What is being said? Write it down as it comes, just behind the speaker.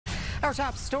Our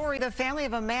top story, the family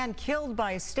of a man killed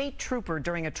by a state trooper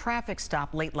during a traffic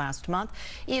stop late last month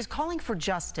is calling for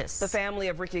justice. The family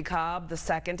of Ricky Cobb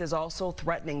II is also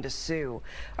threatening to sue.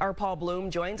 Our Paul Bloom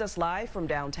joins us live from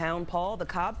downtown. Paul, the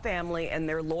Cobb family and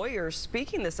their lawyers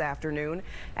speaking this afternoon,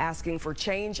 asking for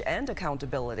change and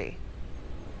accountability.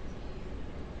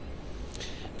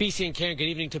 BC and Karen, good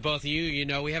evening to both of you. You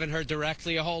know, we haven't heard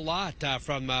directly a whole lot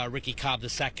from Ricky Cobb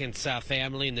II's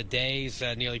family in the days,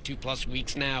 nearly 2+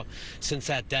 weeks now, since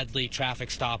that deadly traffic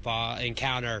stop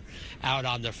encounter out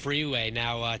on the freeway.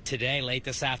 Now, today, late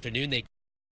this afternoon, they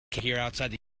here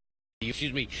outside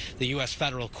the U.S.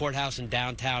 federal courthouse in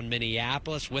downtown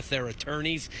Minneapolis with their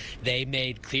attorneys. They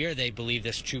made clear they believe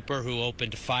this trooper who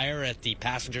opened fire at the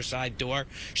passenger side door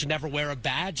should never wear a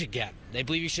badge again. They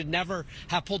believe he should never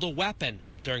have pulled a weapon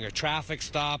during a traffic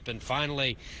stop, and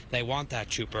finally, they want that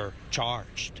trooper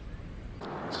charged.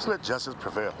 Just let justice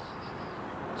prevail,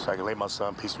 so I can lay my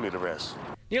son peacefully to rest.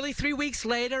 Nearly 3 weeks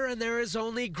later, and there is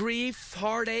only grief,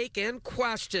 heartache, and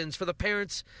questions for the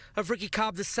parents of Ricky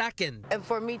Cobb II. And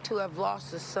for me to have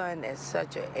lost a son at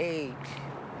such an age,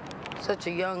 such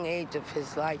a young age of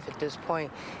his life at this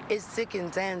point, it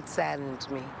sickens and saddens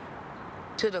me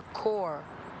to the core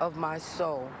of my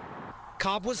soul.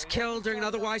 Cobb was killed during an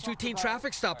otherwise routine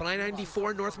traffic stop on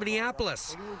I-94 in North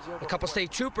Minneapolis. A couple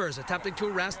state troopers attempting to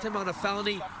arrest him on a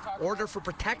felony order for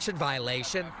protection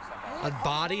violation. On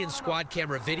body and squad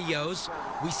camera videos,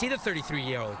 we see the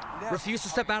 33-year-old refuse to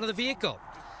step out of the vehicle.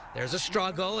 There's a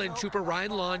struggle, and Trooper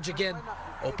Ryan Longigan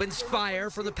opens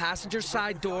fire from the passenger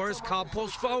side door as Cobb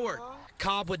pulls forward.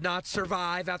 Cobb would not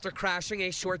survive after crashing a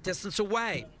short distance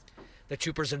away. The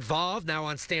troopers involved now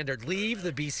on standard leave.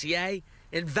 The BCA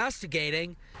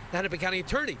investigating. The Hennepin County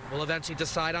attorney will eventually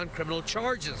decide on criminal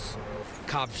charges.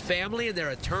 Cobb's family and their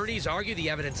attorneys argue the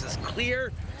evidence is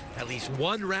clear. At least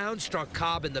one round struck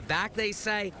Cobb in the back, they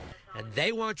say, and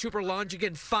they want Trooper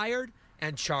Longigan fired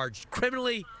and charged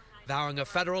criminally, vowing a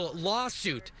federal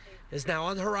lawsuit is now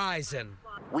on the horizon.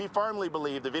 We firmly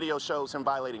believe the video shows him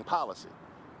violating policy.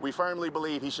 We firmly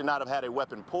believe he should not have had a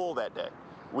weapon pulled that day.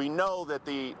 We know that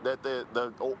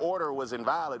the order was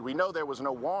invalid. We know there was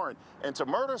no warrant. And to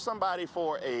murder somebody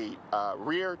for a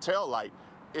rear tail light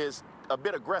is a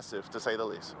bit aggressive, to say the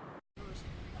least.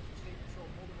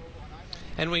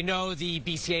 And we know the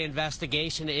BCA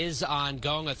investigation is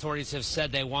ongoing. Authorities have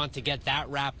said they want to get that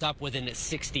wrapped up within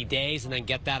 60 days and then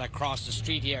get that across the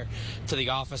street here to the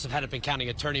office of Hennepin County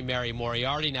Attorney Mary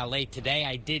Moriarty. Now, late today,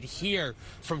 I did hear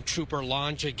from Trooper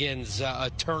Longigan's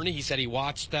attorney. He said he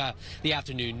watched the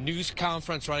afternoon news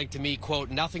conference, writing to me, quote,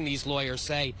 "Nothing these lawyers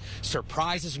say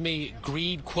surprises me.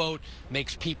 Greed, quote,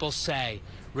 makes people say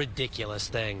ridiculous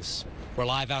things." We're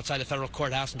live outside the federal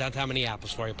courthouse in downtown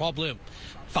Minneapolis for you. Paul Bloom,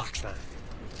 Fox 9.